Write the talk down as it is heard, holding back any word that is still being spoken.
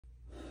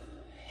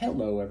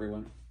Hello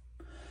everyone.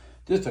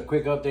 Just a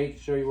quick update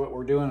to show you what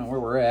we're doing and where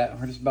we're at.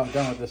 We're just about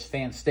done with this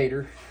fan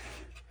stator.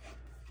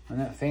 When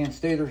that fan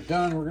stator's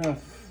done, we're gonna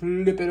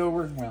flip it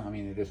over. Well, I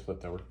mean, it just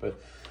flipped over,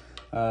 but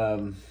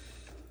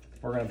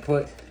we're gonna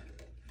put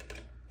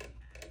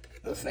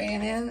the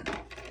fan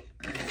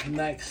in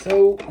like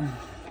so,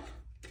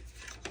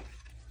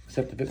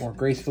 except a bit more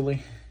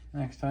gracefully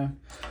next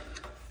time.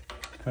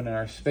 Put in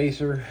our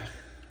spacer,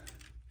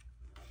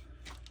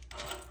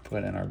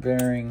 put in our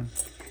bearing,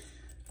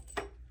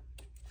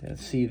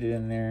 that's seated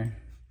in there,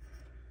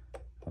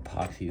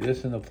 epoxy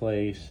this into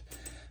place,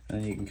 and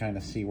then you can kind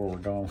of see where we're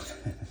going.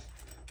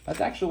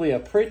 That's actually a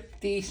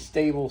pretty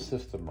stable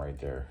system right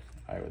there,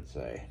 I would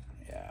say.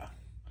 Yeah,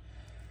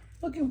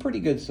 looking pretty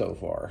good so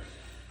far.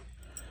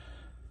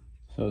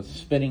 So it's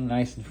spinning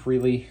nice and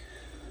freely.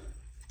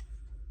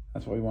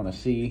 That's what we want to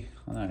see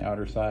on that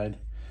outer side.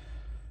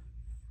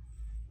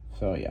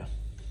 So yeah,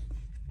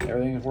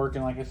 everything is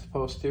working like it's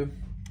supposed to.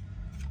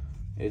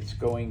 It's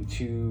going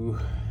to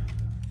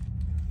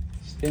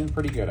spin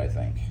pretty good, I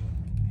think.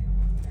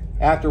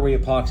 After we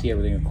epoxy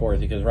everything, of course,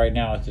 because right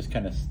now it's just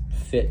kind of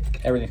fit,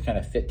 everything's kind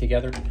of fit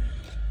together.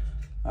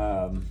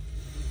 But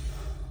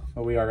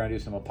we are going to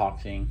do some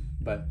epoxying,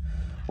 but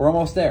we're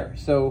almost there.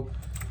 So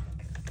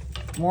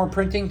more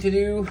printing to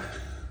do,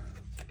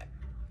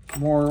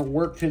 more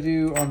work to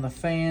do on the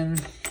fan.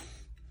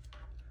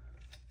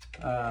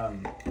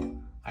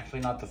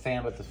 Actually not the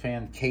fan, but the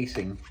fan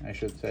casing, I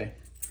should say.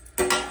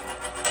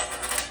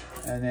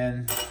 And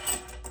then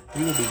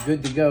we will be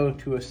good to go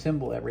to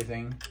assemble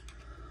everything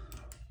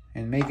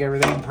and make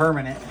everything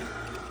permanent.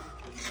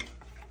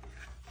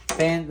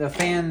 The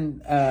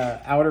fan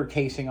outer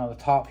casing on the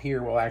top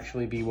here will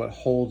actually be what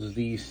holds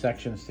these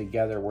sections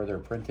together where they're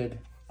printed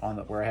on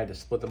where I had to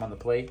split them on the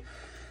plate.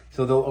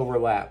 So they'll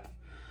overlap,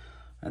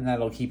 and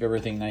that'll keep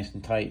everything nice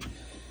and tight.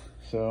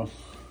 So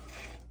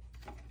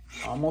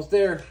almost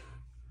there.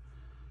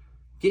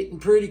 Getting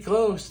pretty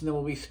close, and then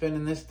we'll be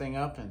spinning this thing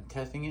up and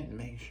testing it and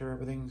making sure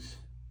everything's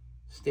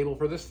stable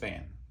for this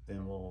fan.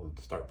 Then we'll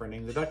start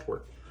printing the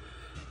ductwork.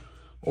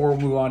 Or we'll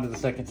move on to the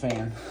second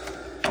fan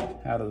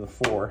out of the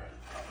 4.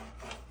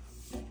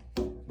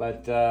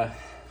 But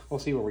we'll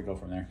see where we go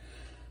from there.